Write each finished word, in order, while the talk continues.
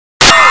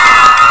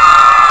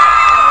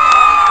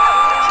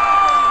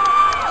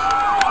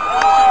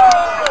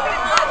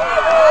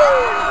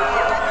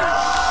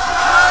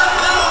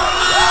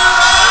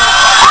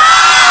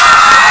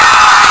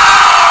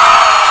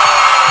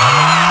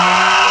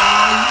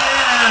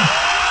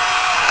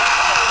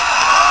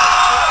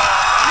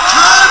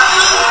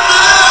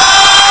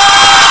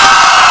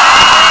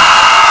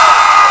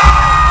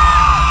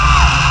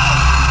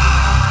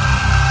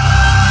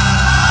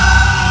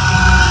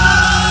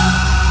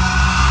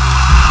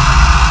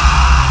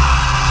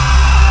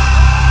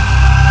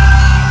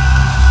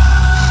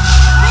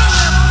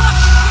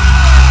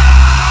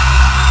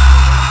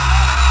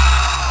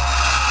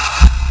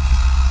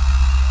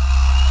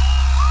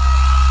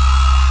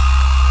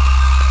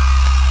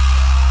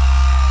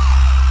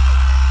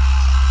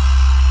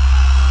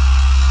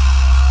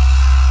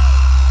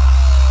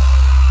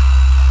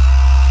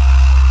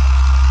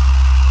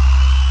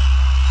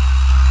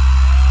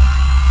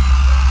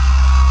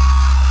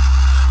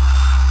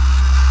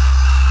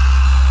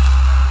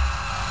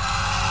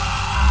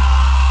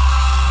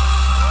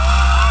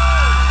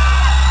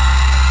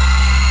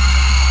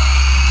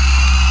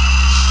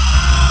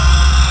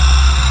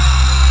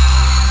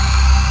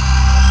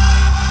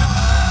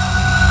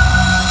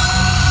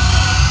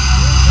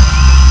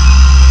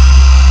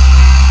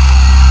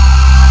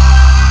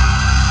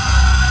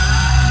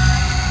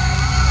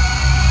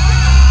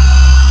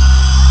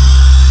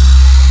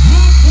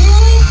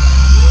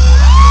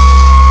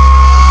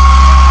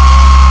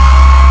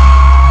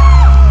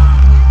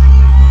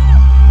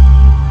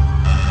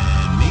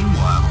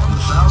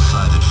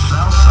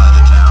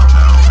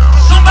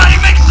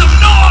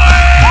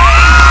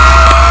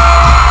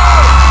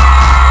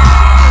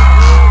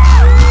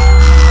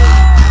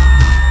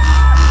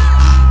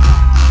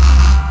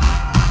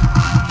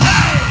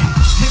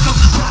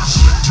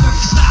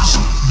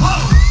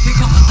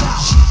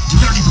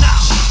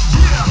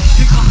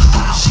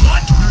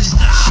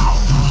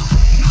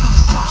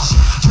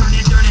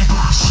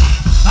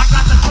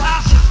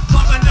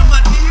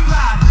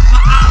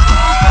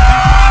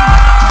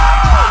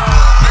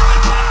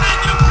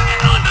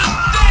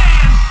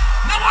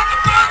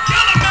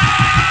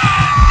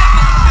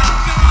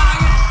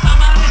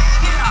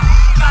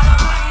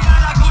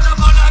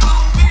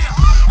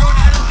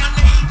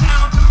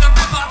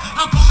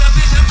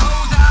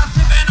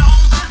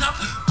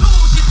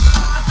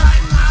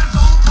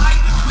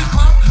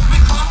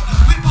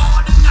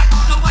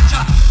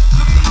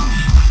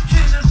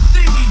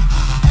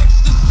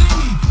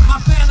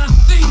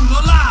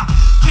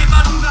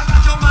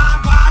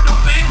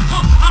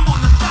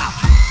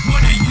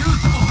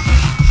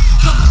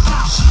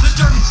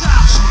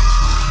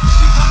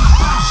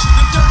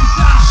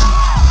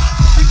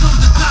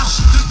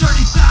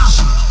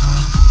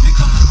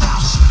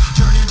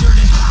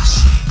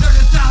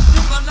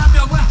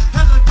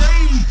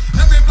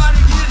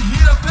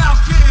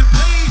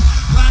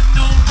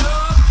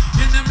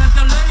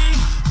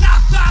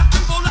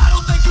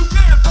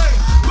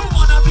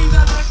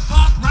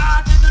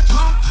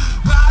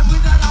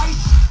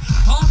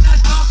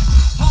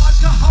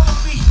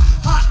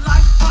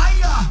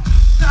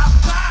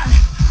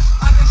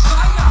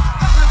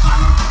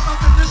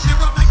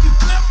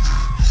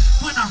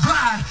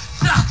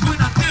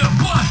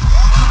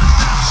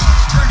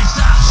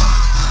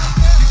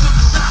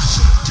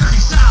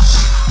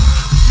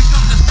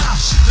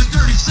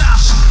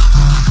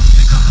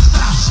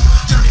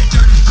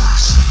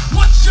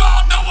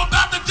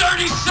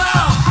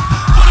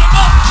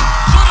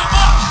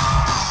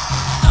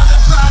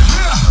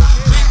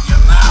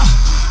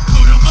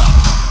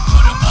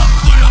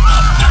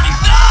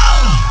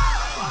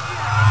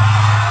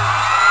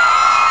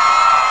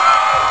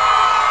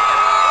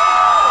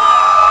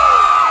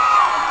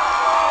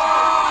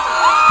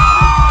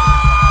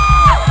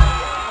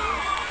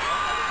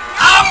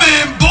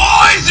in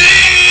Boise!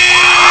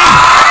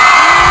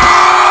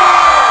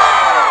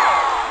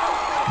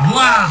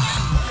 Wow.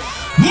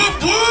 Whoop,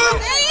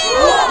 whoop.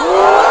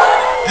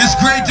 It's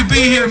great to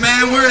be here,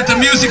 man. We're at the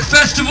music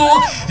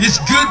festival. It's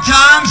good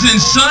times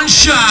and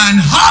sunshine.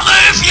 Holla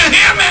if you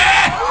hear me!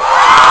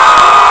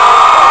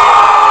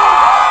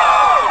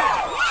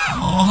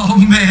 Oh,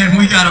 man,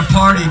 we got a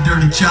party,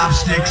 Dirty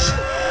Chopsticks.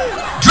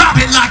 Drop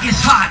it like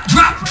it's hot.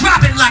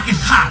 Drop it like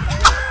it's hot.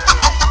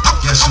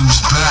 Guess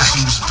who's back?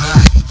 Who's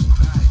back?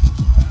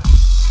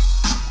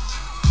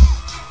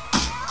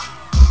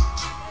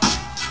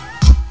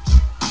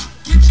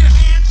 Get your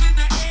hands in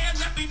the air.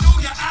 Let me know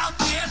you're out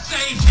there.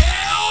 Say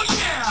hell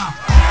yeah.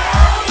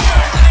 Hell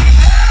yeah. Say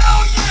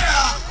hell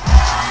yeah.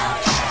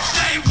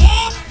 Say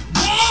whoop,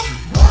 whoop.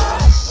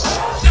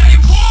 Say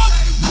whoop,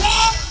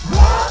 whoop.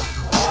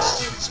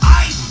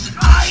 Ice,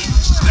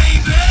 ice,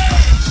 baby.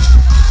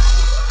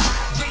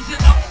 Raise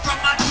it up from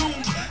my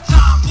tomb.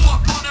 Time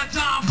warp on a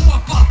time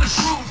warp off the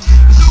shroom.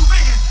 Zoom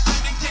in, let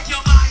me take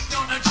your mind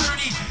on a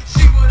journey.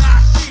 See what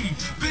I see.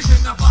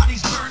 Vision, the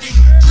body's burning.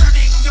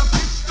 Turning your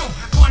pistol,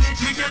 pointed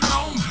to your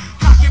dome.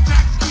 Cock it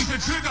back, squeeze the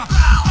trigger.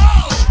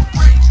 Oh,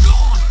 brain's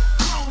gone.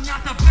 Blown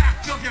out the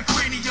back of your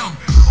cranium.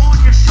 On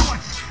your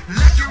shorts,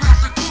 left your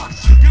ass a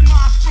corpse. Your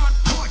mom's front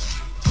porch,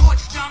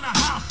 torch down the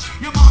house.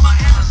 Your mama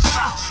and a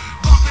spouse,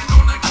 bumping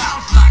on the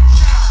couch like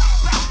that.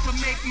 About to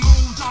make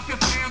moves off your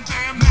bam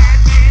bam. Mad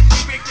man,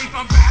 typically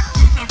from back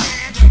to the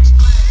red.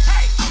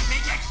 Hey, let me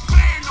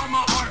expand on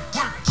my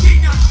artwork.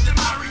 Genius in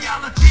my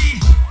reality.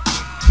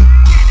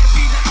 Can it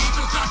be the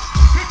angel dust?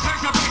 It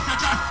turns your face to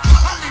dust.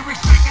 A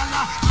lyrics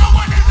regular. No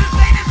one is as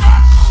late as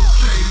us.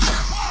 Okay,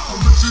 yeah.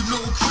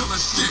 Original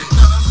killer shit.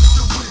 Gotta make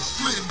your wrist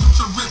split with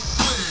your wrist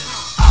split.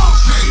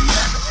 Okay,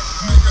 yeah.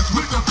 Niggas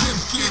with the pimp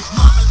skits.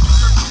 Monitor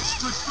your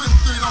district,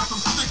 split on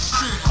some sick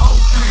shit.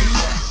 Okay,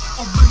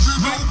 yeah.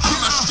 Original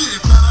killer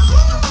shit. Gotta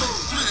make your wrist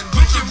split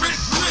with your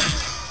wrist split.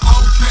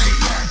 Okay,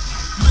 yeah.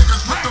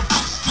 Niggas with the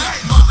pimp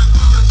skits.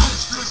 Monitor your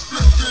district,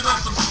 split on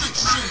some sick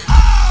shit.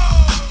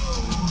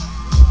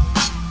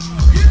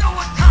 You know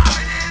what time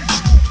it is?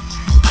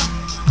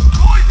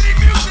 Boise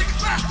Music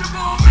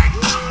Festival, make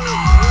some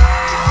noise!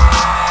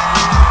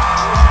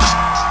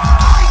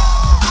 Ice,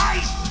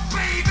 ice,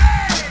 baby!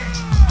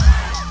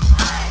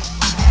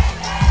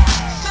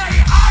 Say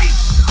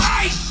ice,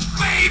 ice,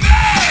 baby!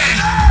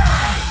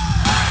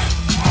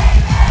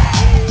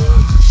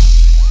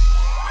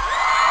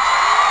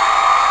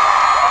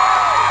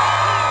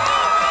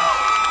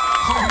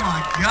 Oh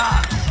my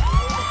God!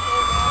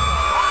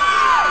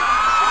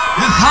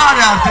 It's hot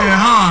out there,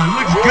 huh?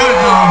 Looks good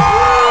though.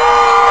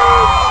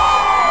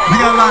 We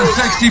got a lot of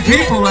sexy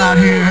people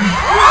out here.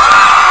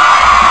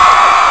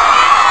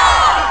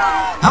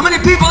 How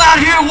many people out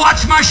here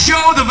watch my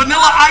show, The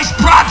Vanilla Ice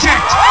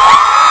Project?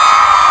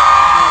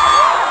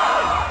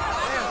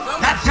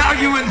 That's how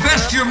you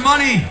invest your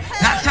money.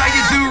 That's how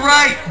you do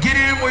right. Get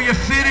in where you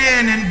fit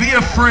in and be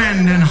a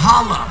friend and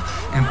holla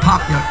and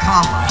pop your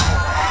collar.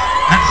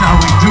 That's how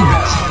we do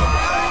it.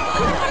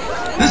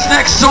 This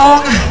next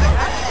song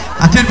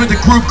I did with a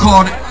group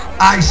called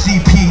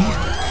ICP.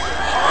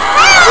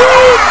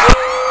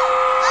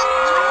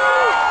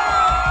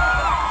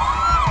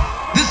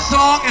 This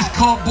song is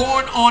called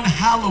Born on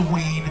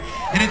Halloween,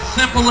 and it's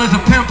simple as a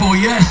pimple.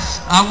 Yes,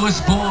 I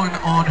was born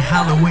on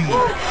Halloween.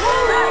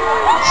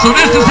 So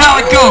this is how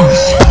it goes.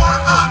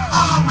 Born on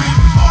Halloween,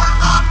 born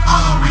on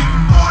Halloween,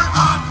 born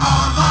on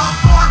Halloween,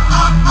 born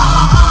on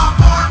Halloween,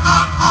 born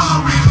on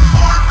Halloween,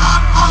 born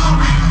on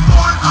Halloween,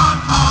 born on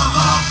Halloween,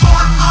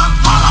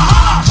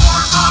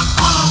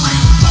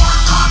 born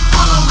on Halloween, born on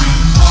Halloween,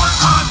 born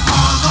on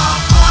Halloween,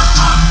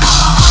 born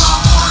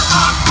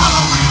on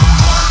Halloween,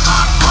 born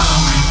on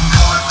Halloween,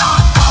 born on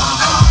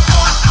Halloween.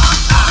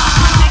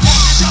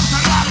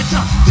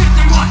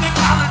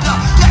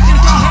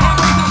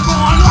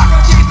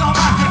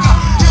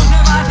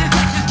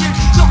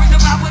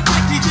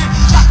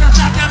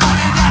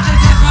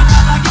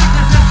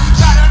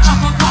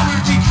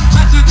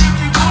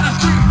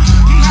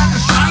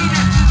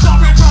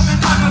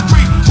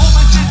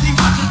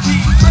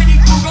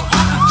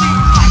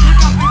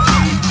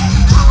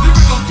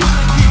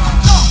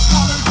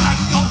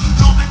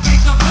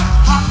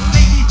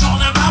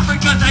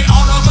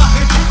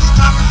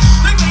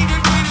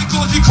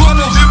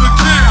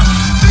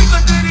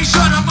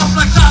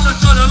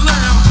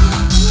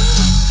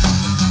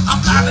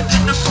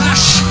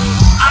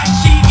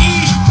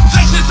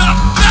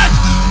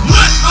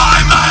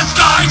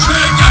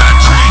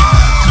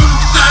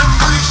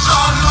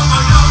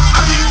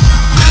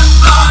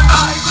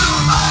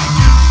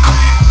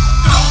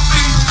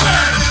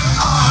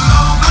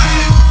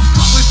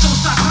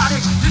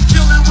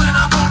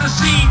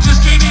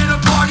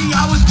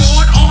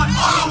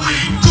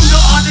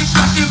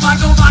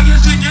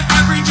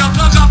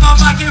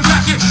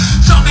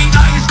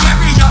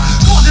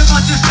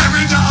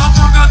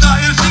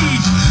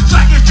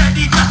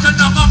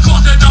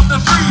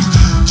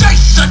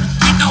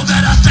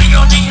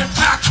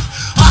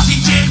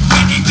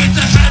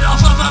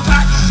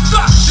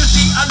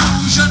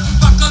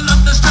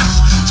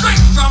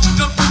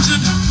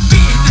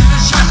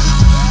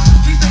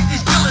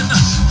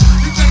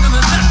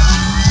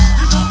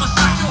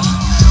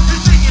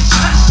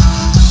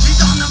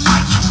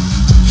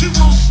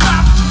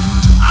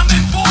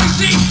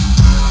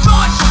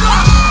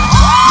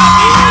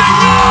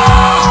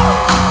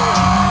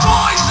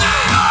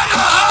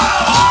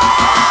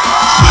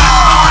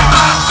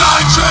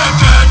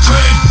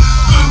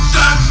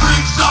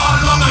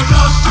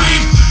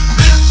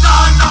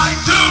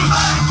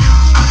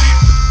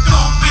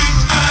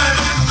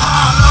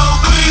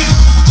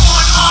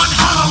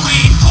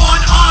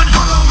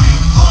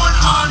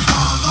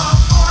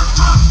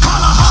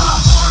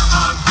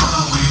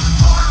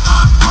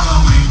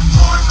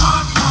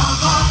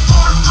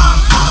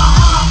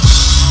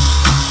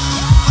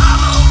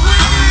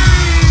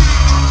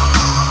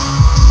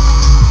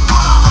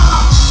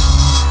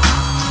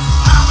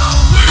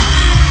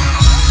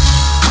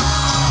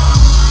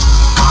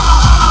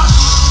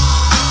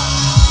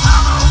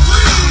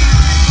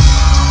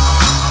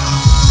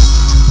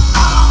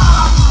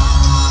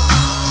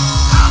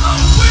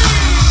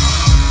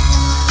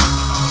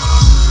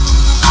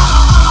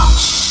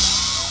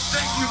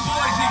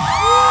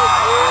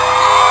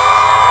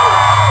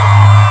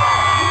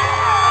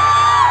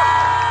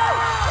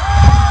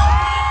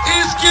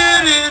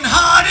 getting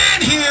hot in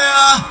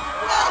here.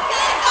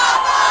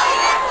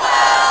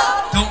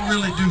 Don't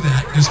really do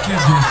that, because kids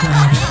are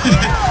recording.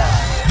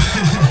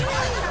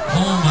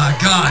 Oh my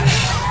God.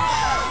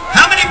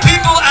 How many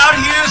people out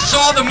here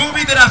saw the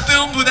movie that I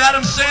filmed with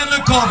Adam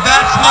Sandler called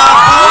That's My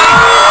Boy?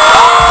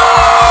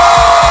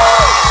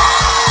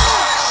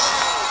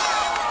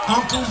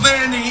 Uncle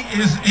Vanny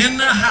is in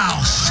the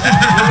house.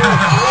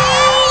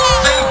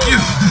 Thank you.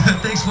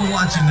 Thanks for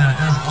watching that.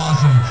 That's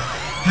awesome.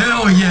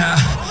 Hell yeah.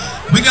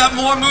 We got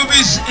more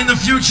movies in the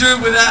future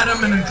with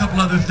Adam and a couple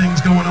other things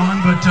going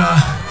on, but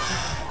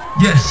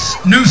yes,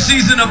 new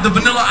season of the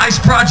Vanilla Ice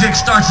Project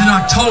starts in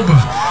October.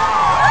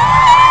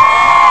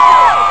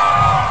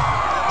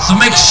 So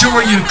make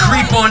sure you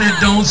creep on it,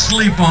 don't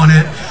sleep on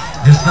it.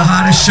 It's the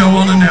hottest show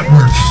on the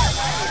network.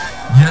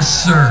 Yes,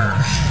 sir.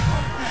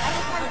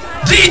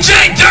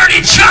 DJ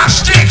Dirty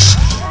Chopsticks,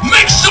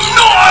 make some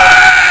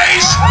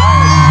noise!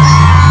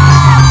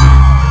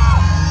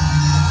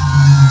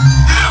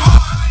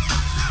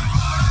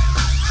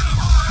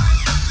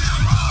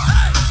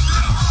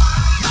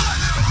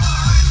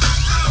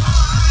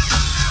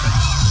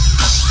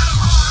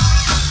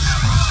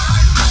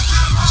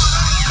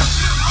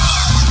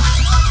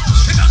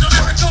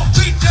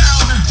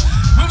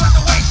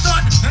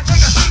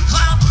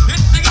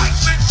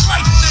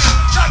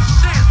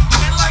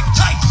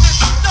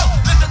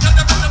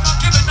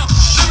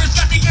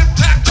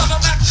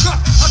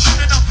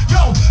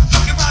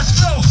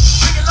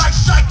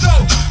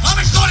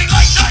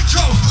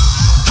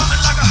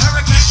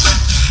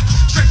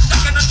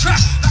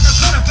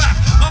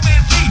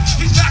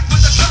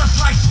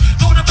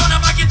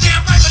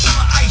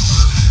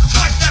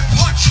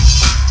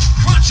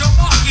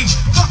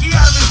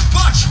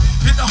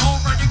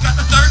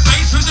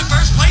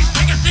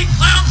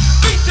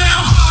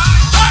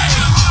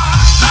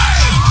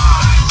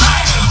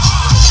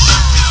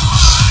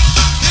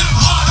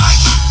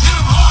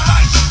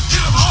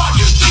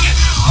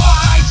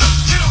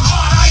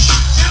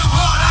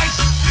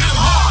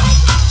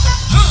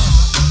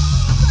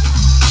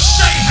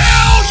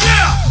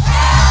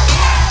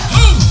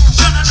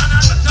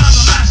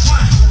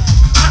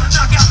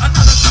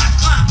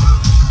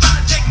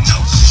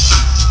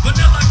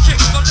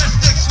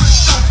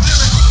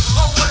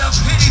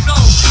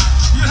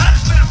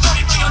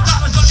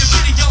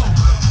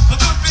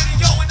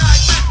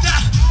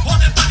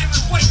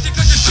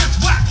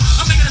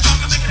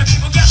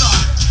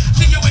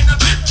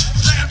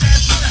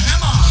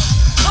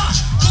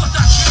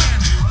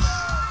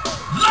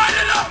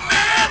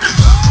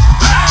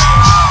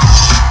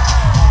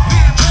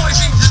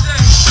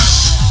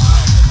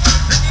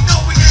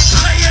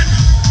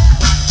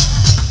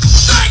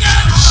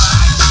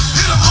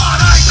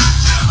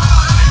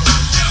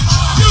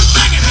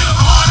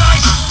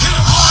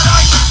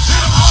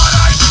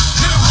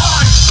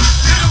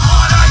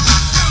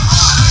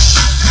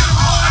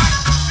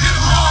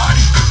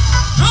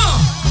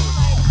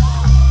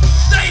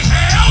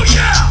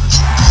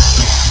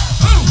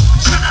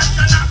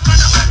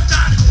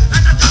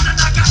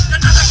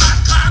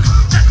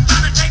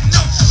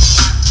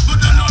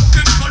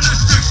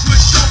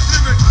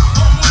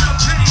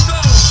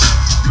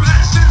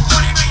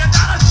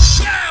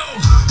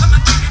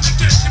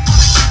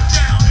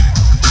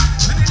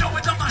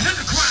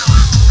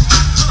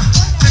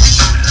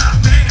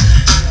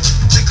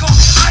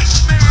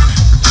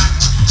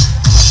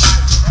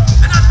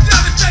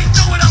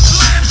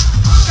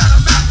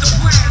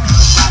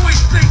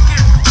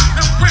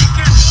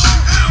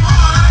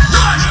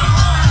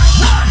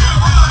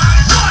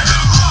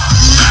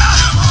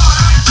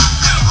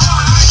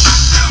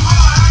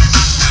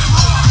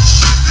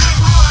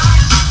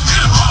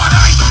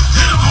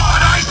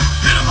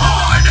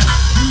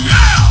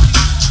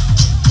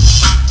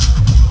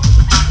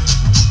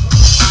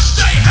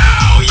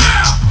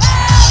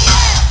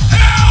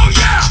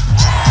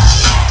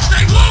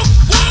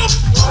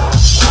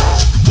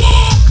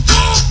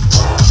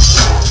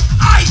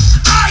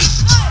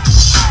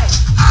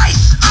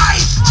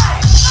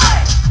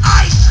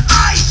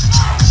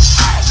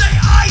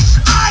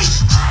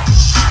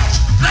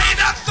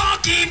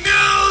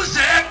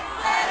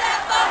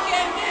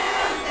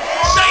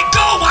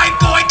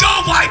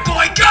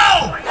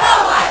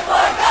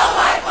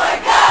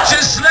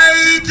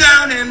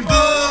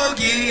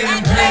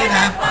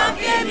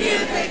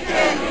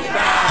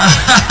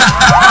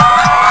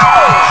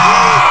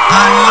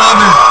 I love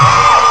it.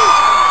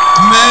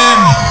 Man,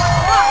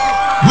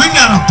 we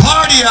got a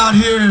party out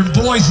here in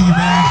Boise,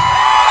 man.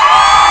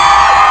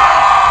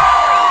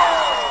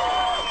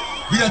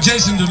 We got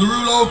Jason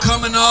Derulo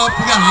coming up.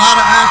 We got a lot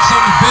of acts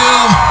on the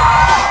bill.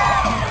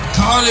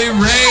 Carly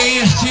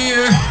Rae is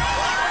here.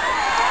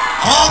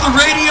 All the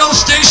radio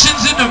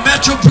stations in the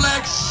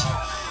Metroplex.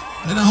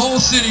 And the whole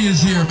city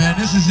is here, man.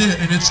 This is it.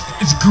 And it's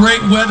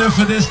great weather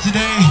for this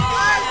today.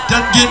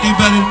 Doesn't get any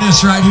better than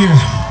this right here.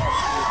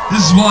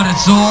 This is what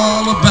it's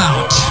all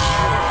about.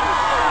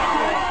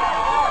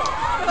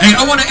 Hey,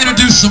 I want to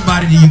introduce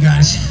somebody to you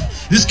guys.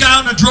 This guy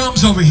on the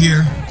drums over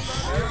here,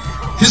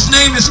 his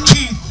name is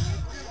Keith.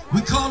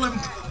 We call him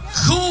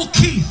Cool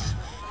Keith.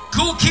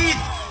 Cool Keith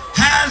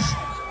has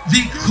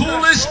the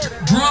coolest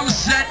drum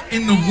set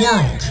in the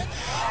world.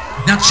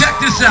 Now check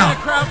this out.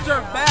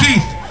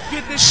 Keith,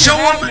 show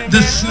him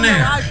the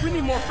snare.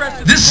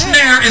 This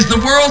snare is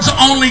the world's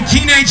only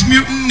Teenage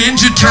Mutant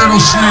Ninja Turtle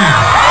snare.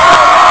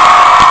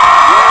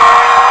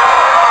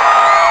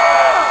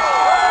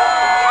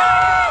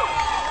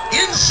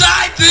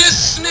 Inside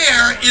this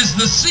snare is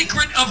the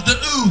secret of the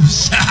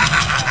ooze.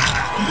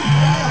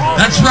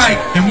 That's right,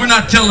 and we're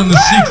not telling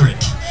the secret.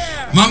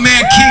 My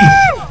man Keith,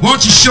 why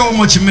don't you show him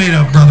what you made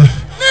of, brother?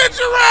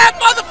 Ninja rap,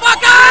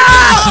 motherfucker!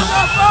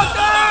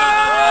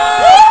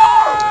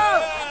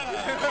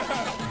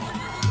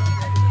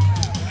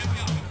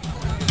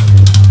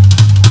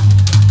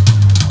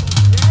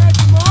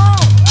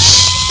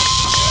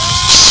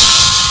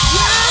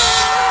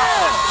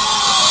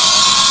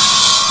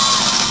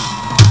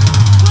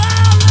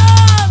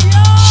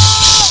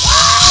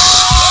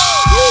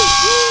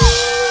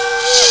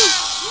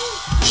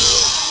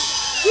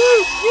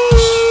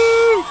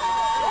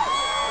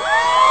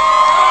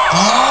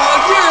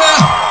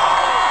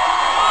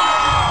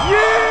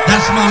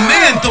 That's my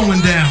man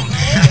throwing down.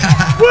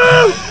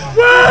 Woo!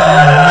 Woo!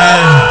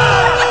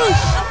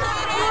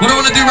 What I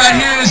want to do right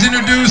here is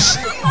introduce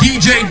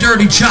DJ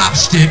Dirty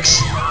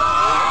Chopsticks.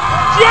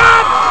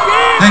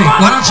 Hey,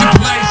 why don't you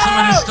play some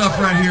of this stuff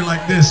right here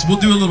like this? We'll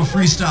do a little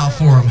freestyle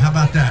for him. How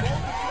about that?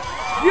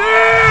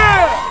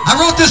 Yeah! I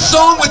wrote this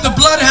song with the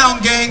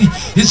Bloodhound Gang.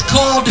 It's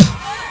called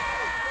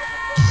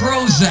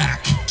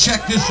Prozac.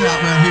 Check this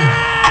out right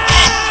here.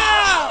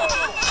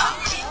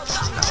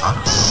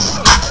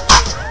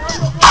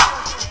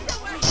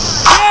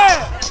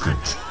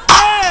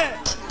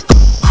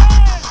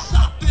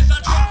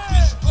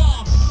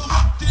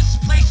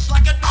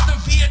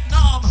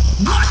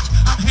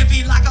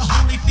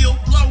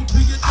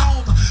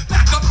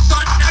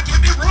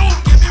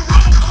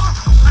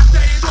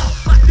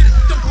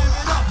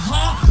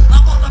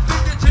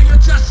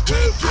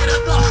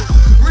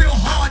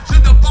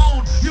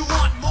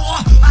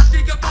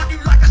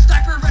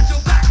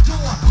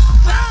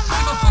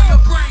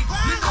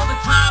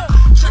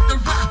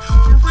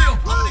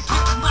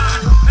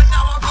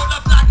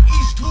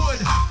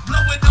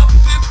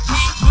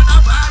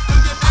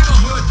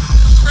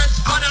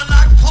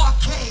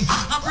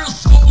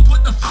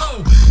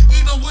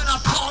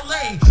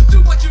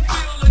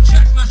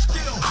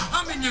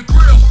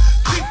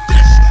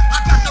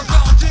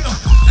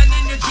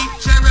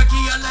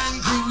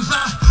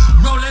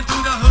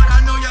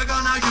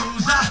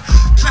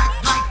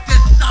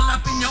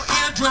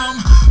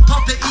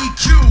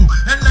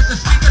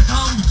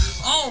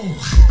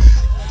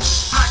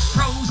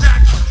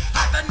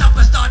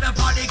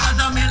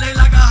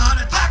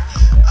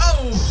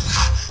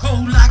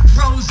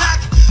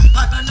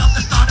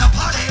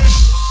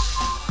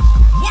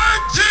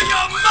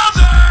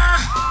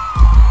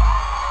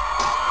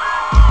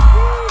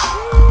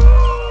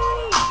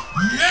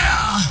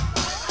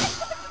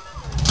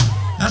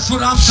 That's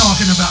what I'm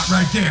talking about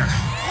right there.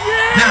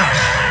 Yeah!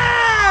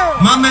 Now,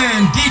 my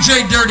man,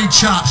 DJ Dirty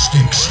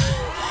Chopsticks.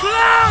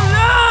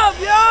 Love,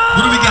 yo!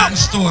 What do we got in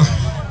store?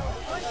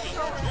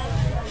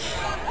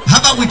 How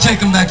about we take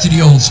them back to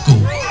the old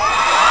school?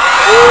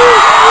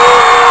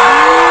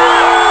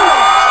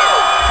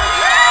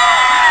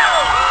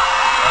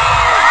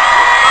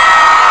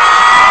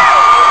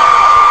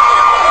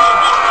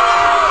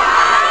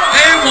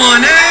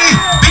 A1A,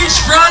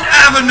 Beachfront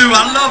Avenue.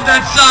 I love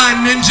that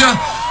sign, Ninja.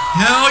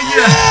 Hell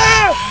yeah.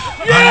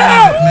 Yeah! I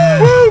love it, man.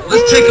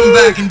 Let's take them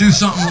back and do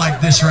something like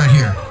this right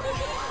here.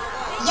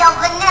 Yo,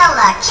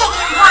 Vanilla, kick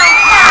it one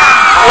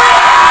time.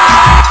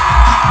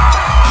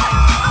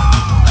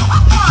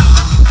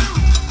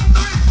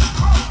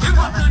 It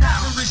was an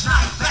average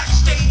night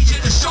backstage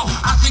at the show.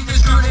 I think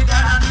this girl that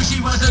I knew, she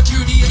was a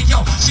cutie, and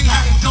yo, she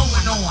had it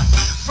going on.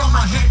 From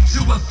her head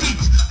to her feet,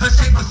 her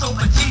shape was so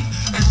petite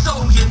and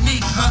so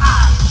unique. Her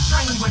eyes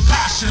flamed with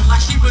passion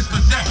like she was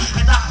possessed,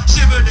 and I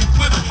shivered and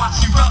quivered while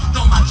she rubbed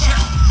on my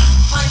chest.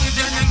 Playing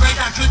in the great,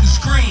 I couldn't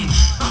scream.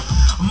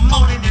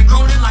 Moaning and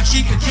groaning like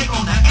she could take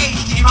on the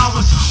A-team. I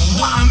was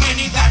one of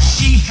many that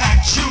she had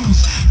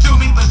choose. Do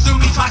me, pursue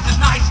me, twice as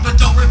nice, but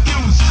don't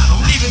refuse.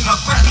 Leaving her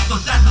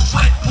breathless as the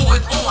sweat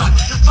poured on.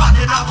 The spot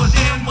that I was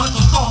in was so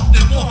soft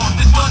and warm.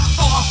 This was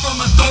far from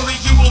a story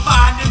you will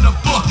find in the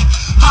book.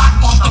 Hot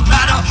off the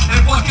platter,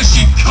 and what could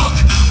she cook?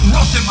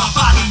 Roasting my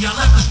body, I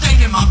left a stain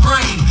in my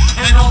brain.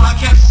 And all I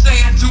kept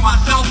saying to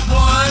myself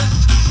was,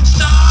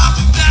 stop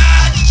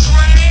that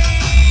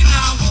train,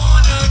 I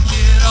wanna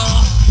get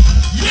off.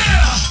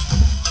 Yeah!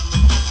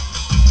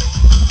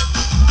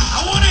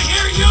 I wanna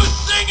hear you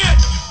sing it!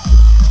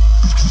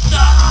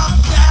 Stop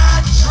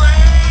that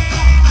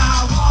train,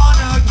 I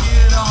wanna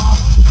get off.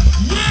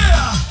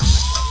 Yeah!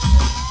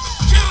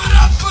 Give it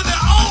up for the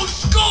old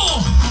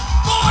school!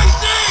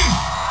 Boise!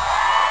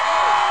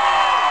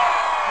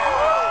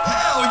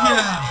 Hell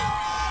yeah!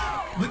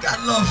 We got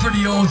love for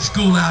the old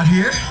school out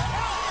here.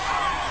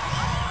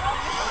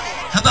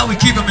 How about we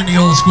keep them in the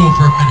old school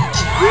for a minute?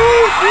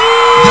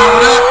 Got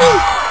it up?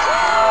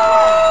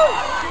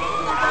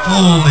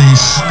 Holy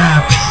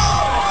snap.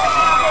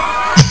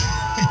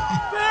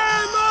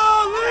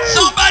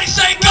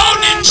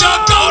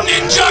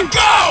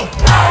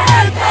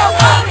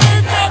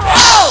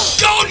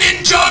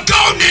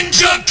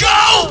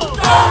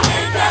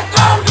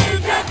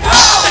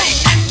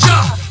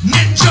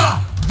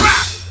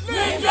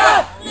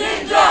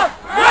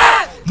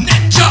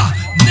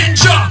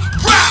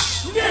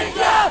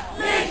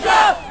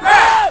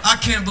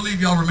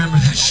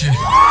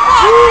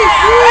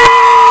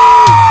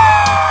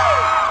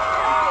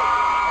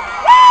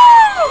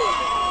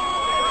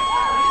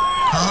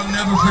 I'll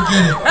never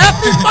forget it. Half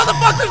these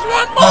motherfuckers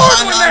want The more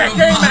when that highlight of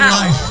came my out.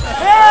 life.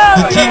 Hell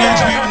The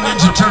Teenage Mutant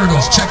Ninja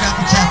Turtles. Check out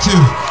the tattoo.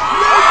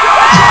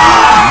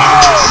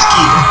 Ninja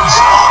skills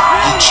are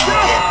reaching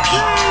their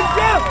peak.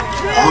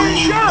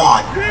 Only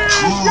one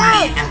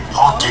truly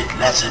important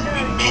lesson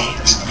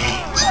remains.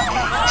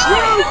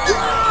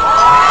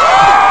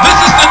 This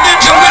is the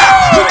Ninja Rap.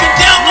 You can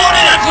download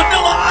it at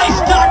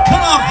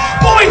vanillaice.com.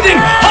 Boise,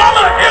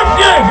 holla if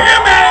you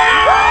hear me.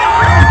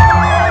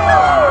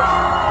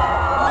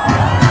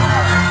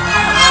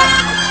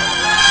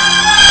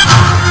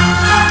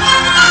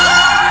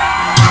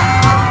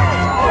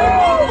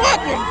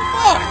 Fucking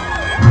fuck.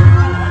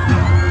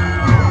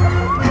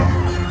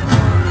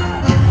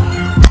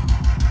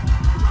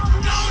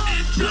 Go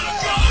Ninja,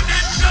 go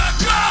Ninja,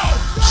 go!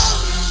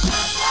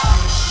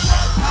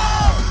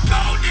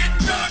 Go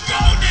Ninja, go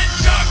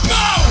Ninja,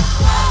 go!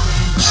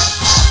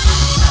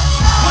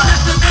 Well,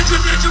 it's the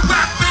Ninja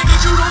Rap, baby,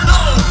 you don't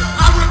know.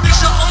 I remix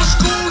the old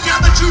school, yeah,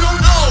 but you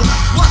don't know.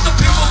 What the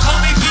people call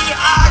me B.I.,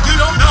 you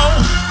don't know.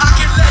 I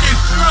can let it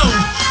flow,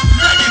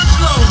 let it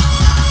flow.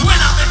 When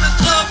I'm in the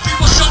club,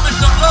 people show me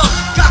some love.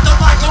 Got the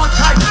mic on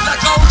tight,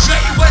 like OJ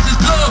wears his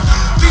glove.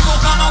 People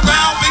come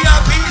around,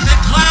 VIPs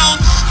and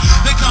clowns.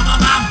 They come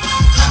around,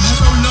 have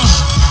so love.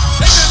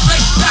 They can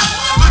play that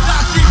with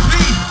ICP.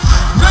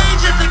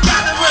 Rage at the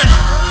gathering.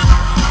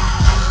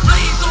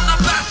 Blaze on the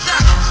back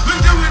sack, we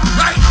do it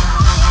right.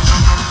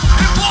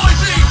 In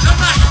Boise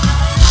tonight,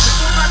 they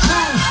for my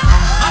crew,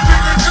 I'm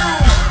in the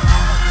groove.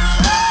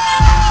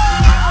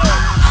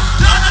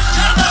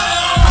 Donatello,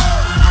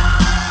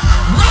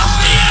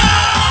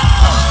 Raphael,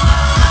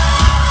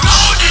 go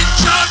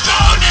Ninja, go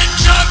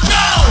Ninja,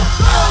 go!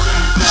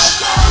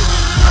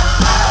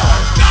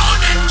 Go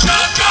Ninja,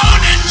 go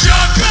Ninja,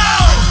 go!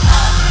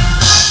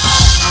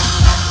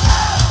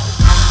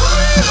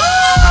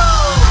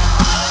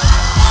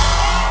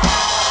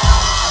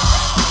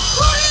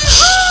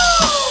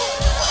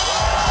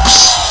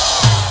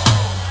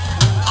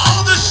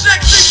 All the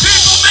sexy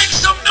people make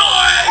some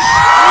noise!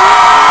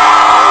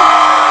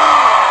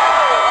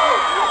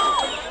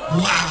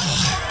 Wow,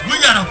 we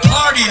got a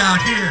party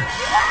out here.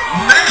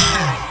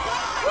 Man,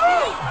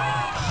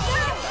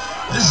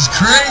 this is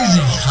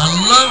crazy. I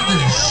love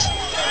this.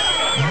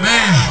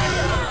 Man,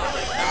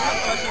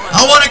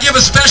 I want to give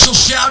a special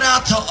shout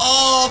out to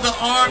all the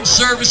armed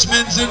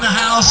servicemen in the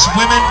house,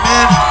 women,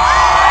 men.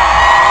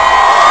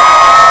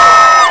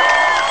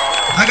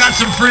 I got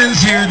some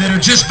friends here that are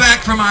just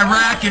back from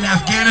Iraq and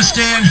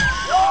Afghanistan.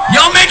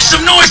 Y'all make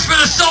some noise for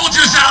the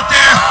soldiers out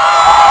there.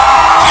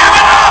 Give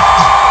it up.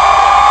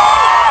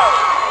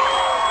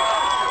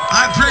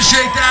 I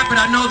appreciate that, but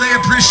I know they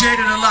appreciate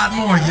it a lot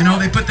more. You know,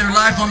 they put their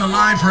life on the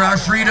line for our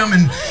freedom,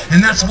 and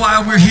that's why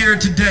we're here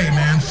today,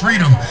 man.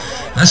 Freedom.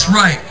 That's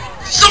right.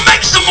 So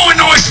make some more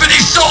noise for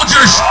these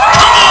soldiers.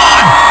 Come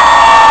on.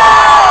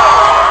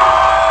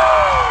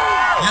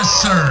 Yes,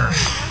 sir.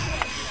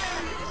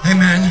 Hey,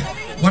 man,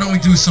 why don't we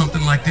do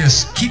something like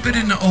this? Keep it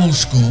in the old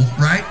school,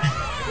 right?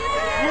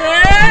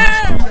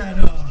 Yeah. Let's do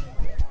that,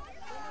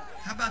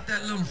 how about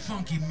that little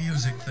funky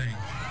music thing?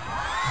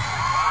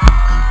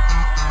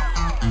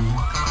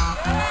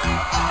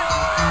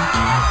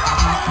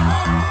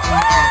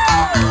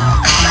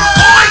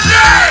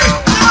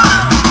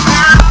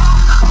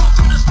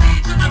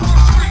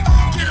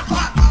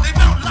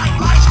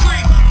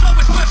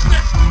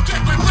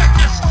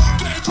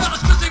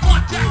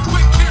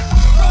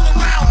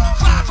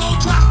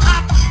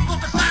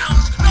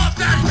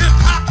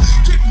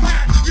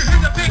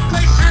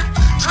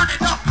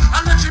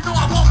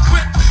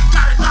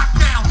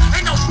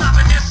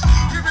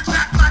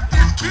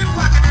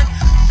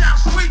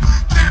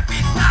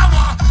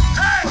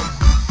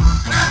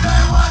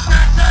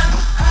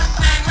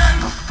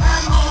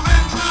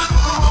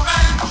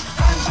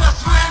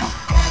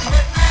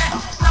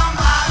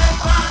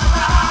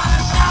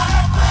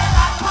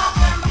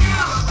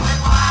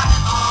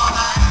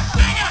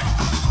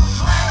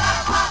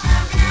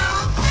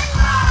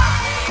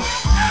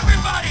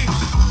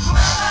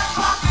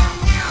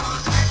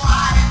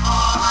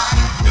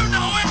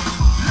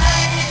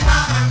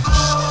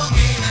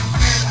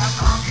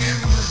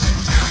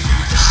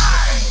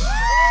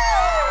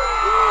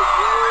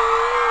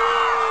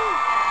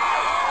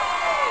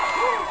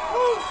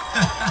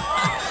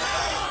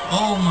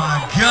 Oh my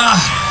God,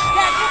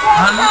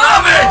 I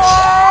love it.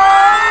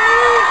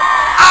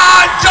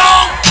 I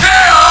don't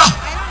care.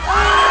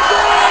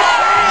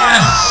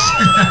 Yes.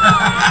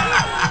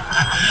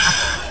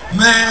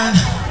 Man,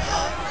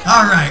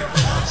 all right,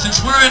 since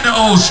we're in the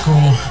old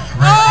school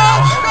right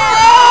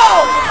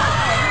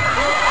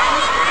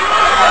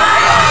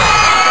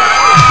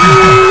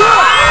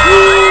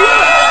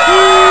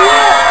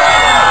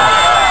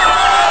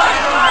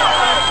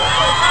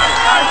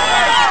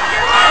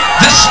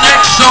This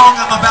next song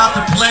I'm about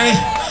to play,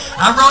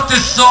 I wrote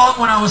this song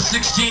when I was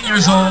 16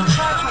 years old.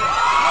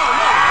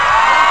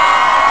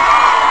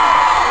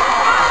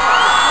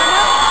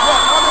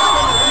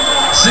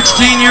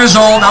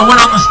 I went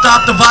on the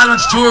Stop the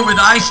Violence tour with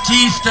Ice-T,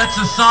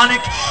 Stetson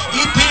Sonic,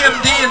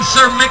 EPMD, and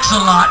Sir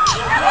Mix-a-Lot.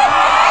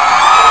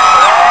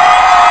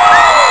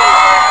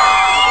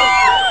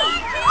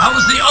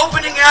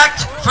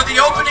 for the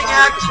opening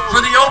act,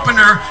 for the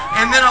opener,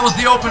 and then I was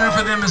the opener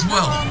for them as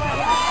well.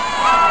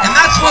 And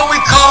that's what we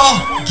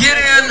call get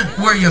in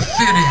where you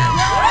fit in.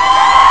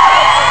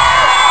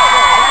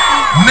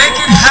 Make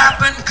it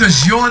happen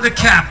because you're the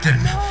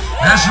captain.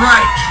 That's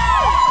right.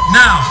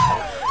 Now,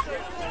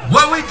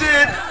 what we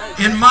did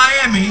in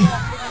Miami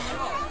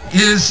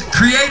is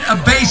create a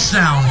bass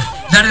sound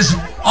that is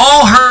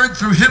all heard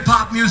through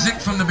hip-hop music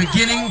from the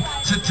beginning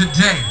to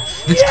today.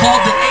 It's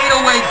called the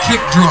 808 kick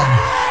drum.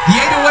 The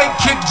 808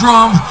 kick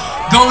drum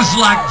goes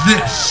like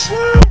this.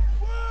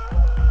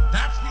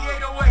 That's the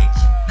 808.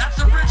 That's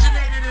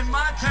originated in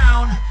my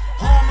town,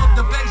 home of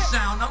the bass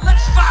sound. Now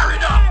let's fire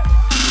it up.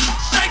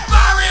 Say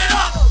fire it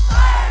up.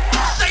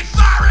 Say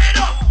fire it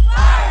up.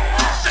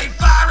 Say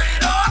fire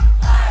it up.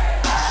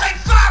 Say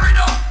fire it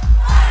up.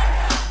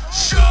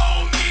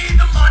 Show me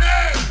the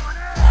money.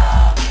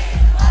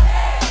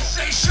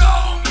 Say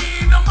show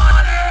me the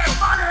money.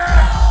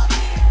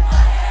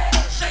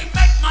 Say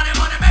make money,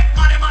 money, make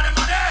money, money, money.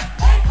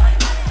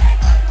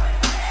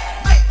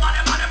 Make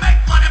money, money,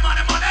 make money.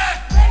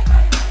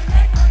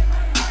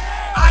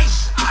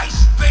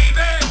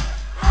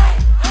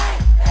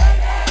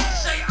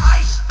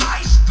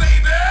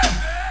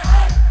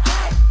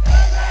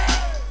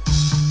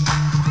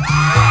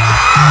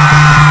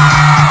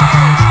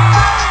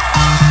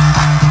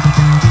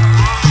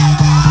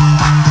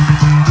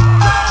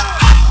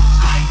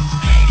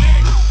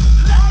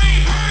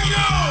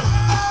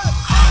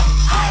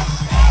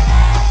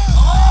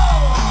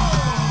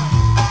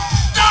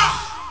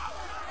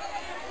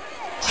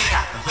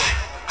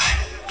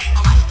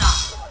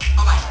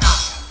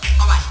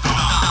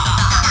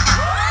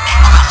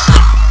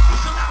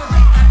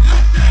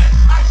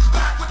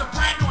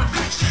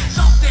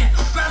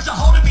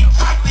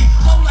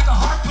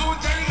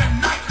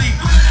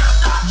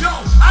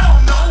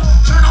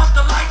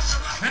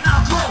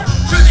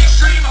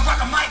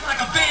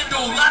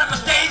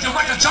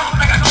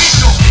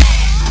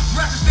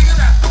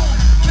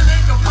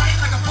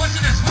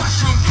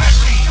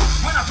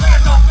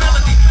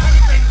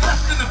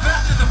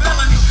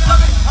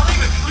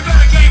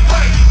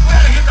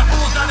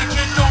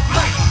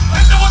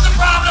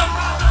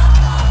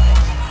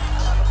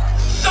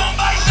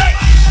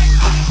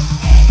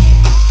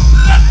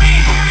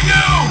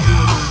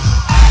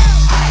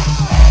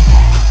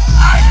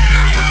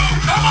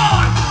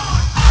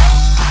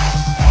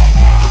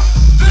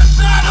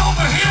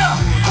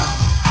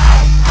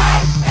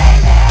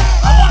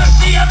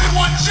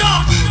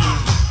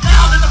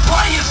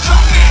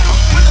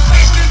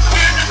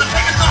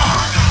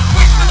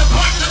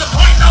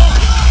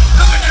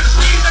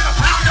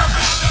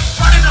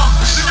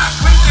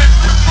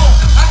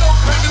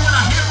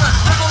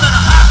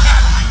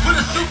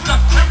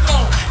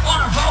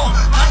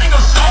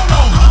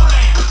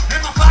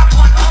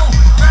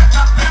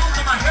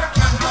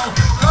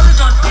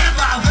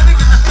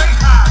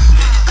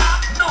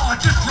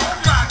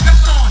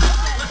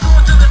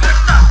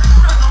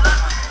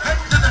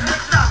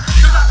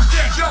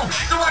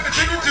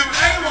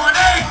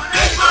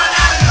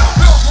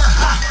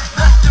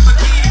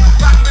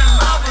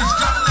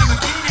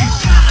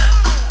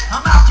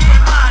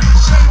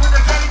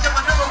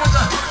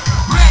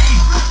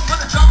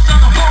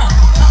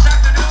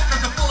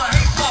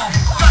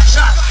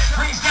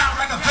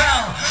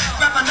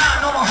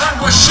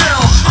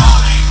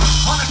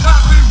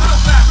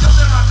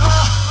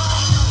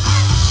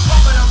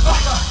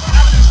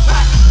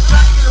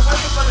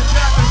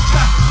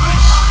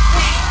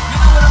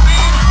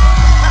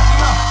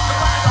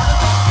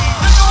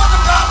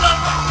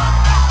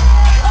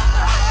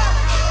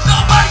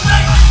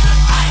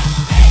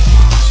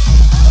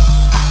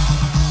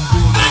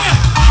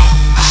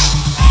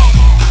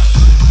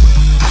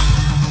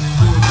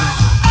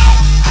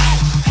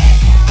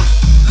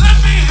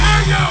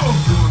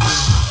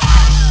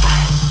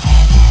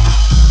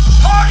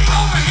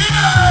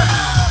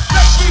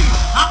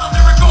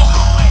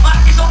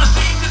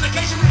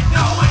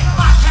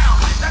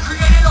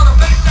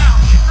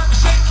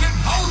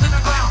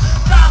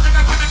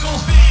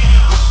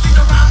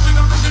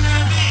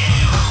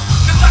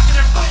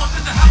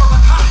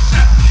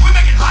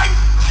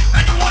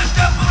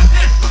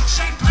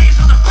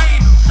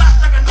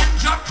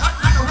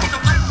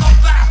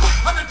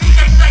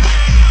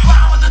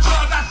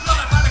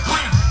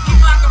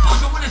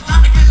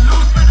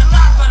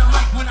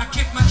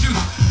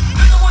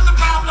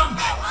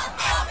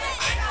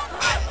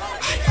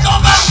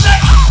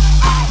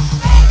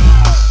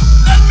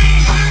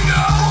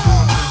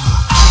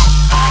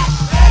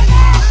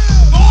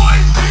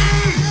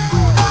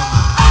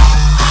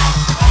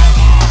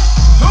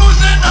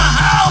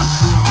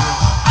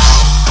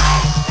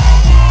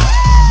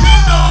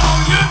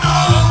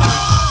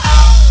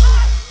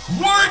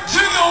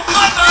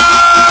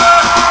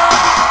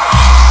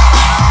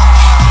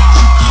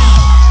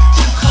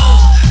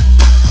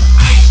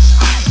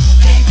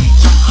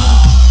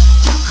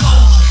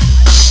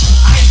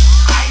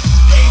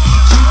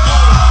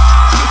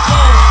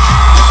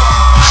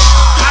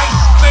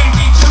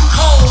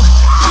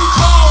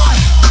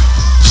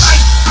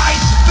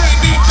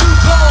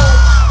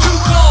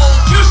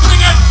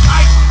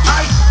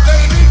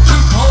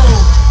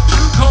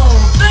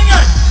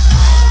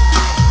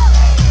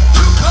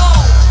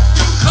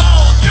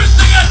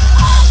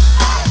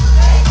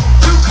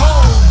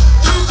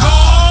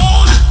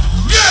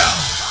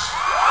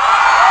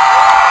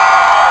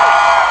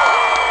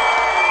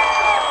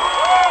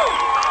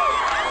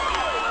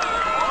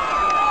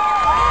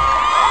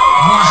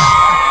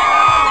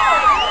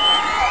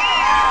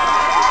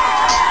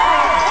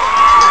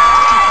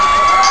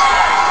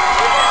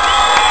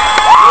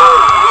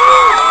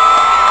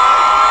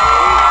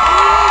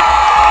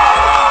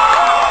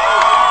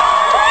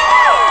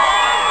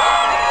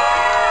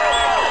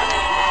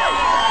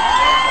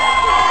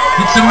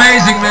 It's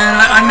amazing, man.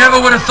 I never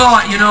would have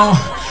thought, you know,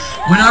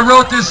 when I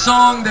wrote this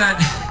song that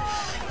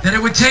it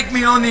would take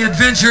me on the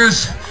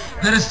adventures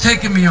that it's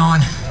taken me on.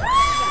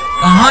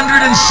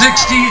 160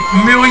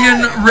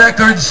 million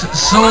records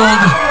sold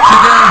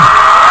today.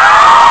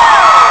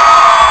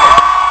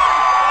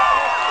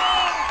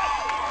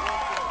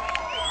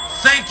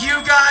 Thank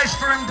you guys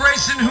for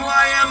embracing who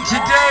I am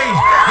today.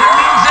 It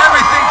means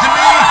everything to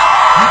me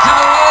and to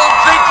the world.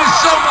 Thank you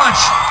so much.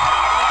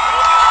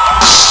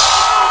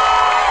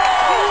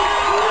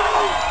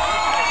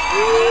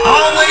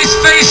 Always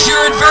face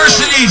your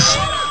adversities.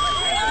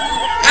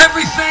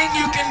 Everything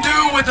you can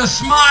do with a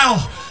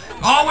smile.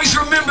 Always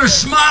remember,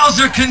 smiles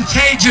are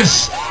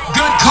contagious.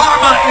 Good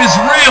karma is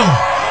real.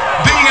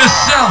 Be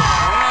yourself.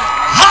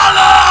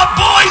 Holla,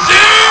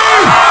 Boise!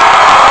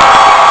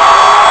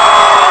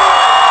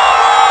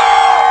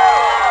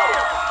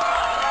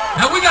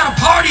 Now we got a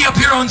party up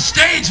here on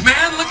stage,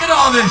 man. Look at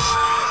all this.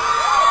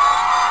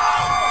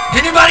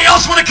 Anybody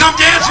else want to come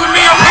dance with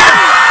me up here?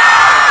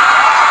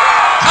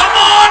 Come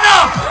on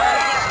up.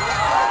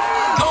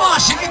 Come on,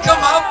 she can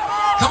come up.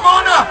 Come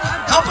on up.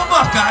 Help them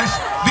up, guys.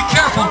 Be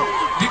careful.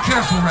 Be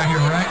careful right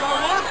here, all right?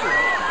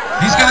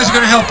 These guys are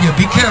going to help you.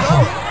 Be careful.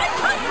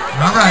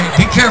 All right,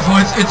 be careful.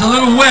 It's a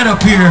little wet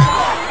up here.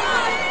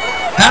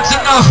 That's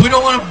enough. We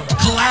don't want to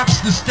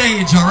collapse the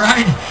stage, all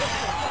right?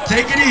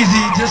 Take it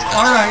easy. Just,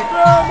 all right.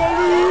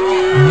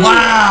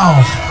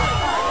 Wow.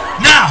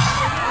 Now,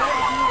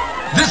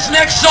 this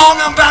next song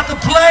I'm about to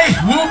play,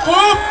 whoop,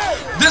 whoop.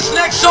 This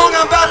next song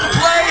I'm about to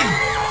play,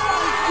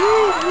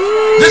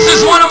 this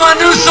is one of my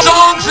new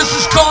songs. This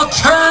is called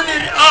Turn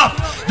It Up.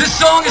 This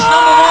song is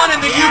 #1 in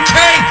the UK,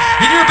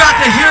 and you're about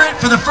to hear it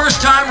for the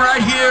first time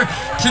right here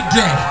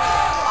today.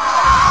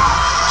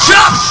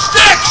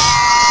 Chopsticks!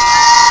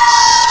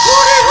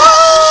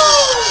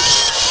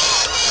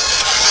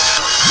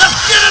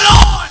 Let's get it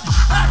on!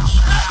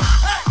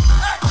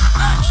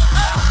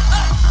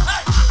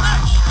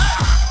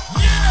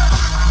 Yeah!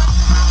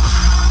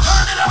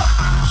 Turn it up!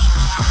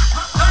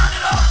 Turn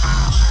it up! Turn it up!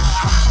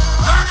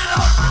 Turn it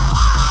up!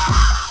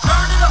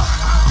 Turn it up!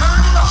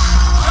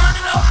 Turn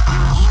it up!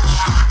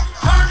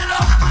 Turn it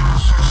up!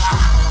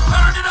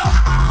 Turn it up!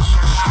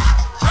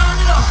 Turn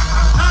it up!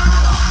 Turn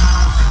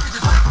it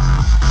up!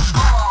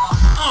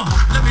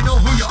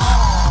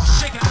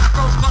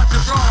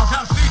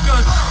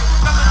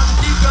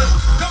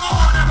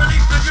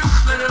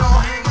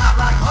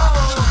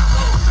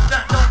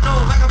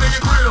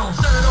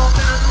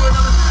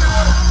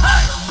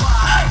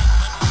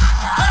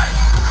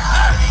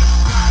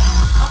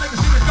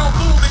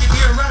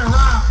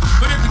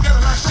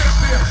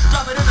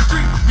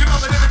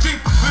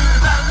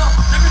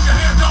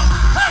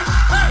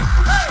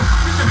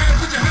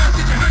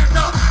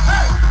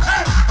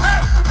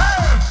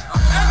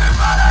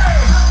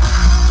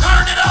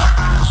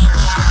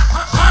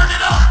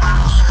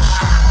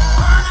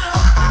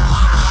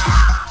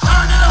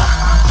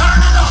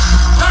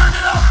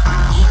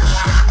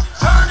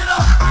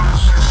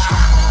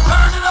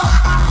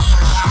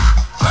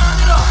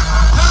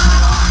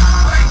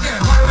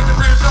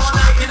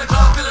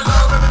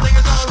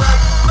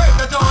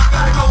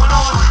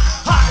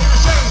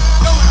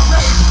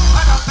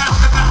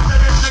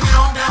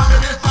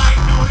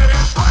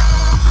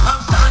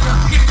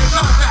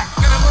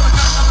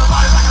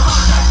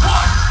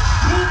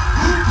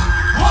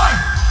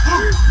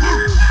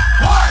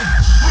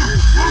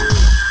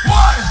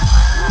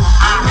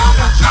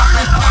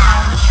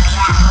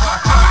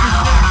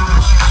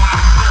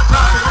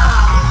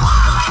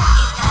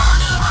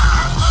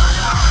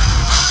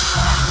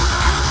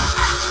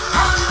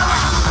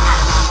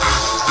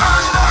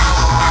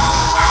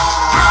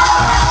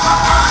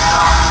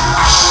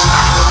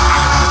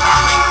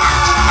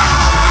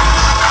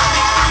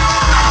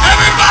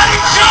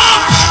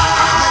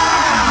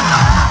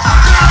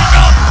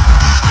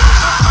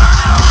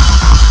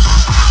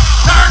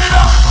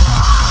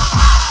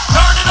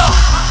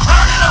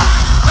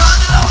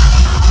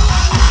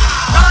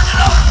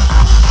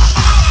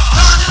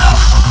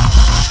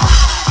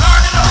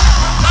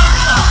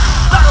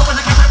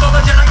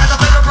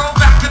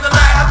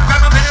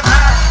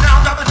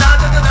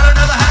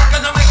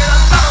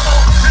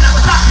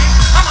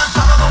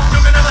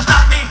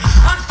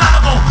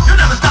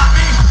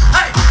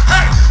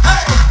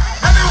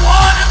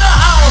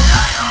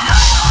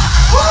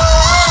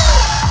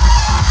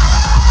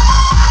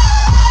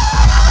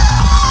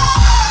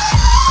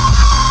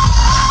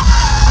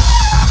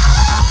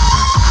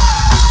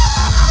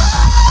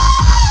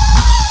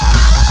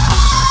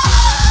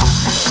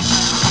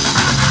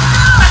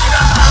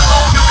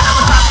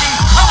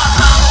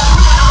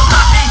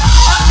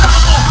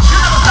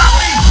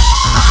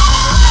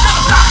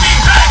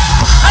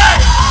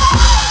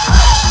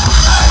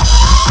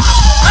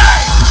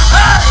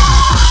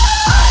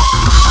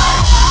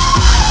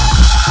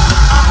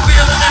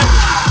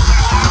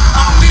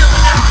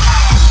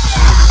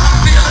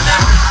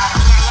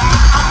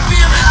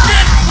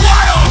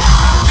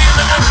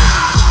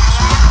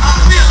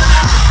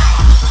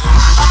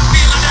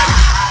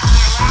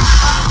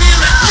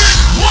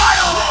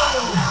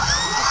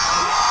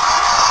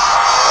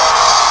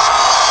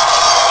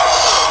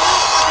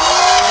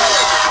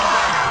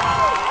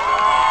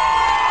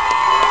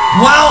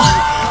 Well,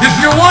 if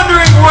you're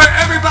wondering where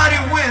everybody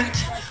went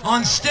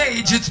on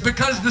stage, it's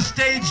because the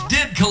stage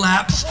did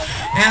collapse.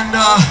 And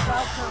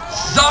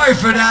sorry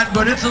for that,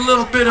 but it's a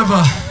little bit of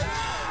a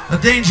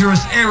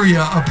dangerous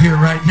area up here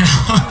right now.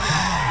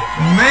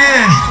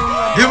 Man,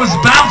 it was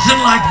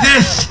bouncing like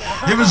this.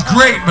 It was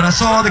great, but I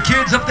saw all the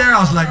kids up there. I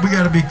was like, we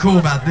got to be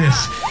cool about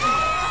this.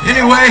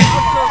 Anyway,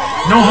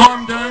 no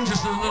harm done,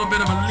 just a little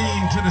bit of a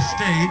lean to the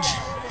stage.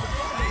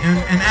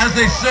 And as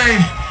they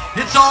say,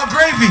 it's all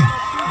gravy.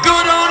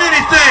 Good on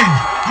anything.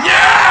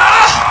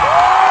 Yeah!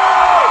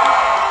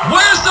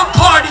 Where's the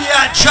party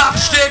at,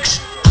 Chopsticks?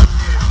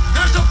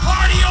 There's a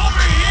party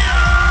over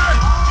here!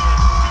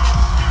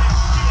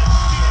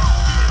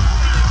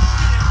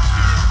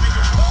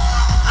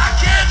 I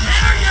can't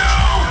hear you!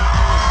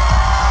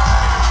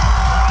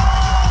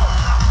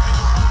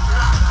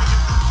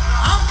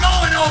 I'm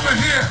going over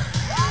here.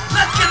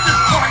 Let's get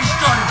this party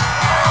started.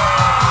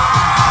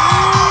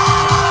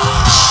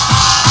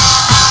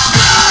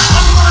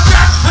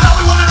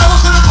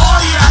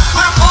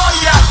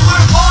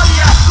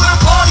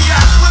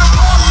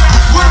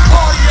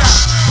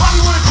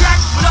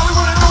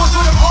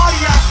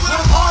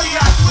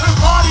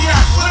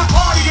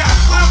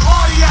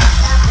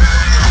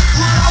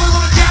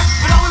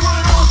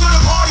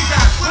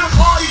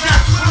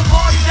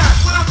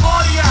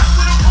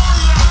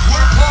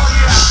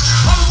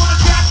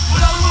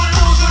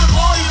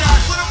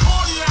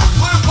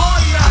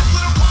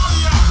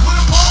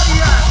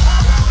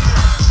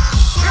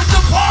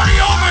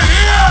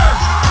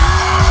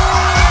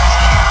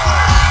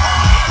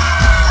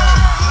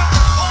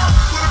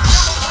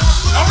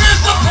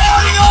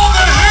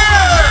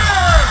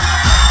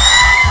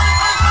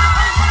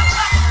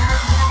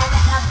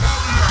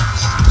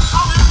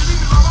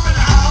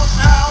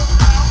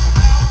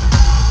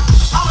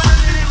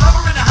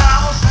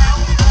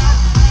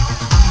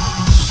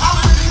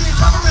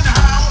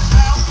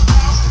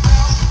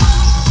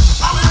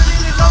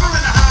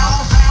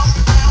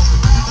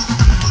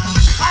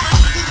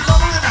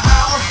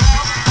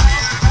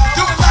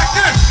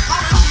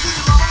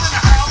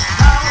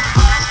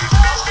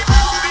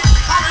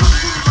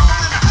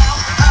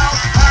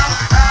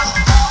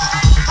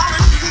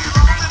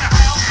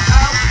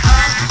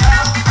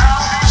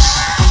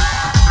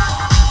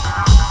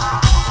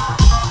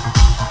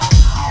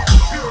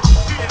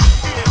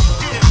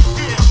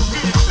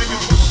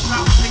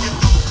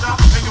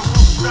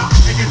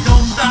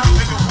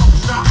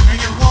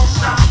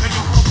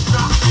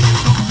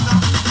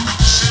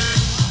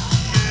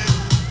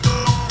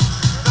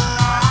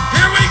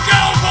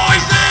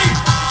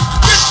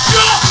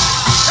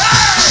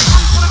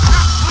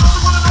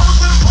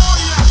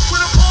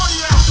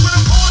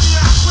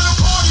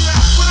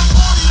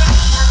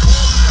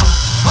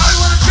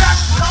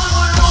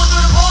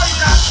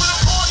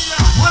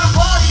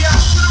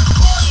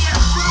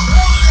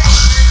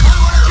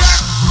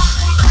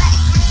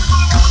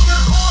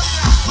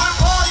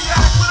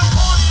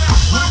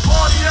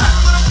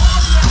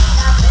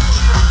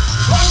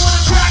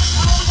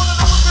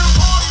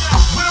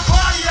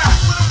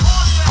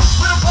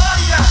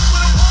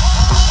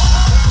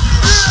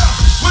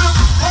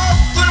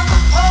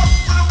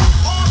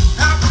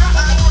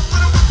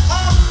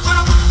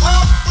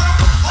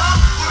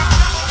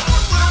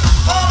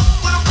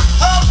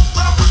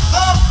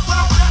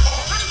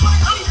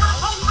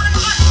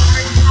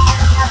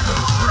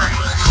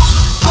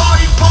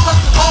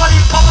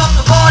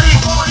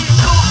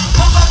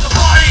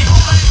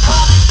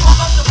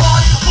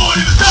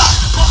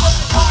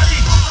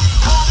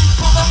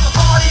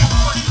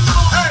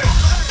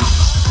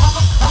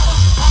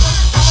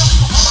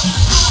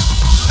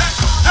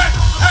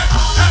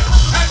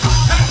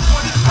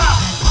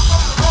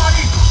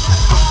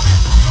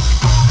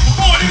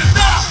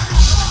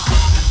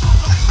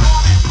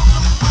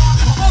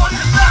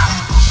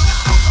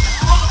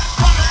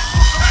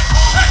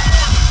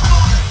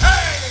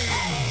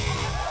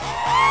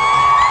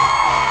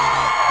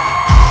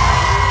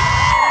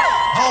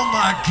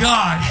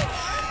 God.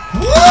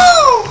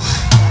 Woo!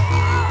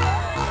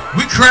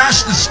 We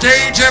crashed the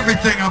stage,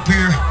 everything up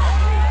here.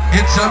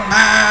 It's a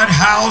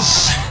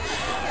madhouse.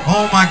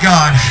 Oh my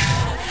God.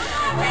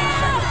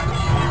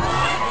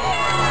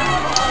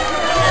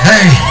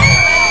 Hey,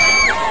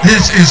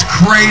 this is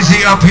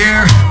crazy up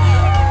here.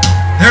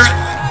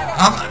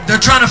 They're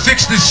trying to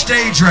fix this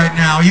stage right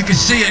now. You can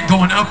see it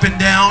going up and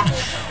down.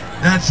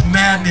 That's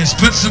madness.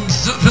 Put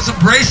some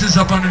braces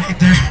up underneath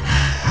there.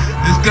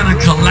 It's gonna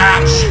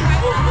collapse.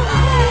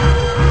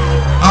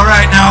 All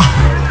right, now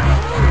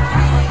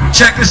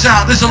check this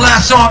out. This is the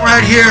last song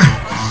right here,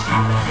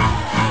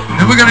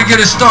 and we're gonna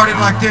get it started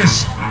like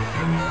this.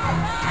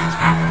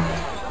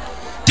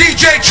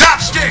 DJ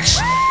Chopsticks,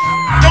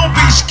 don't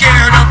be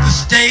scared of the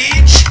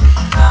stage.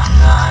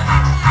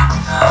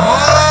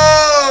 Oh,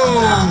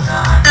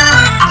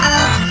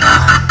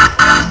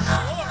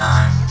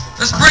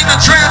 let's bring the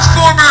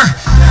transformer.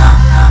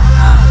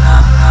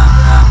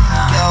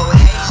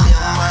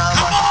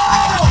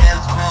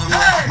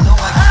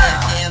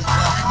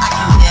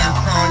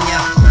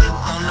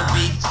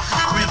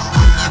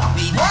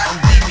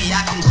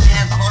 I can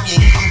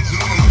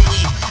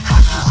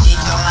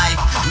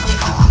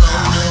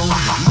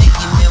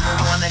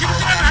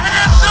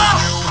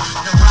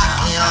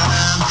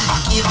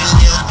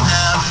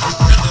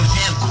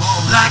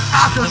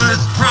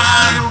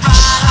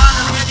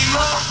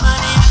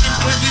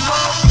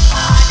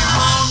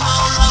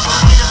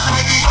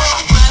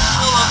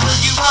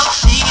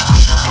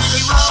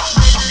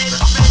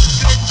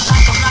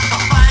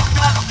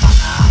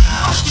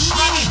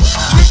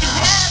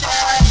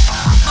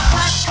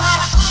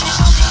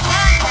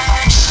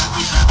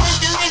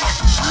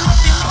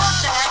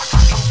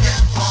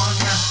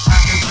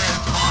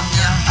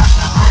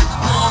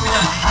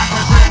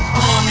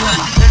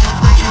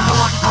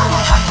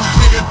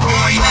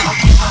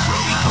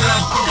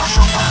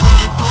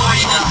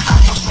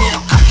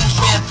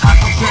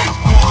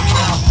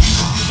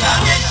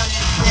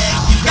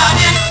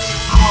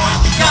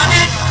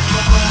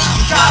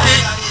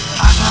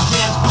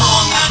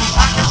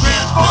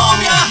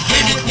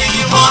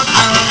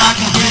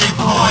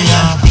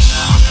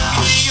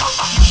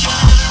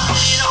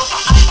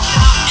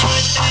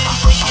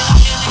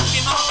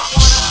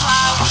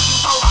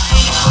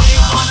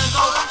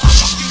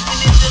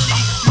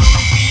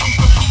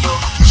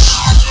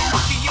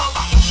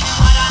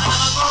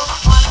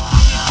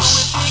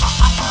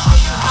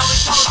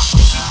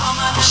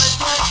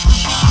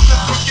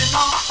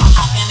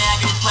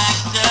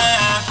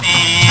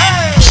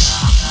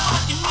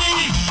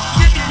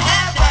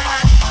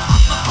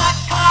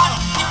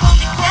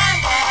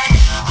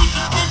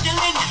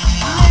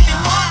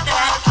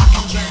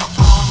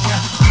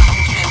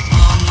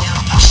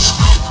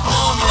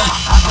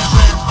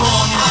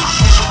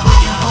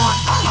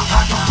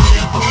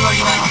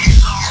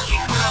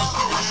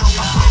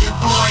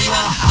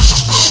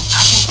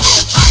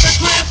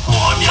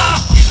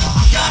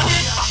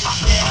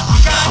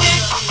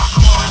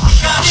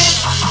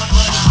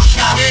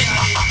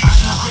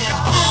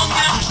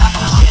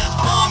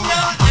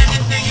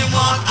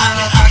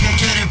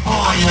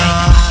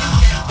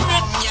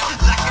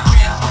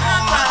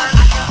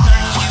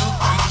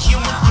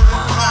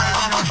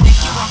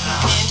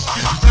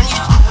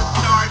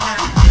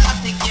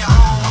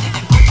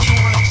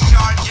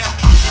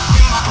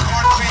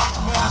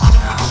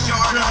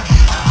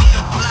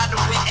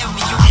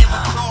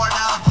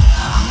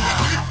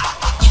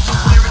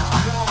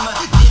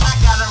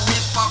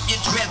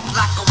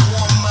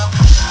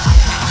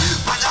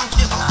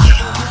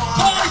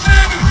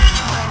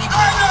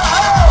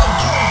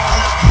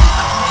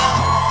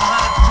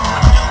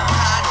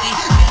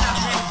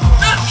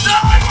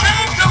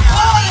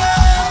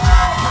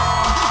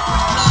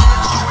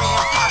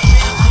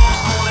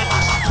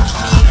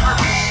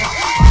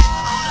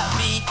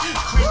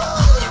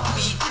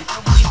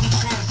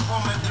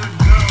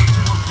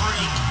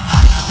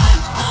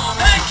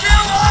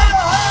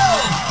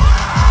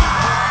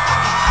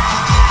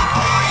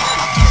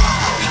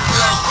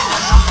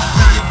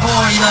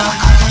ya.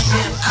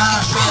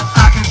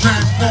 I can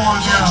transform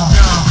ya.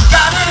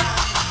 Got it?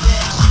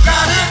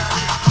 Got it?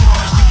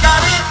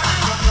 Got it?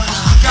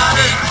 Got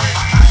it?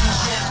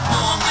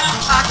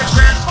 I can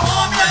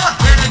transform ya.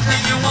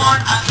 Anything you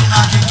want,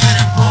 I can get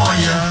it for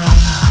ya.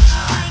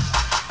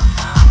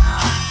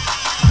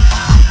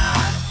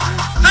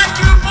 Thank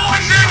you,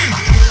 Boise.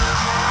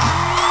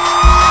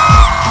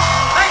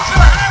 Thanks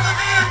for having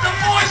me at the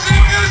Boise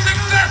Music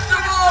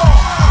Festival.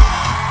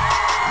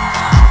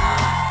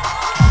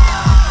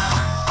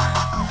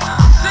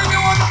 See you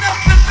on the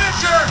next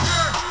adventure.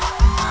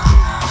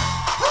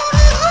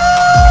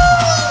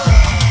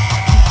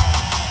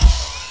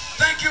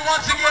 Thank you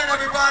once again,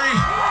 everybody.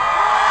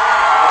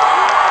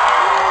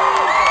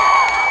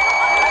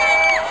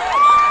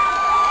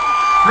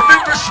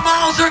 Remember,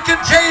 smiles are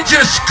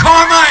contagious.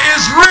 Karma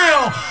is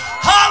real.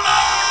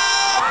 Holla,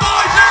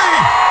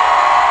 Boise!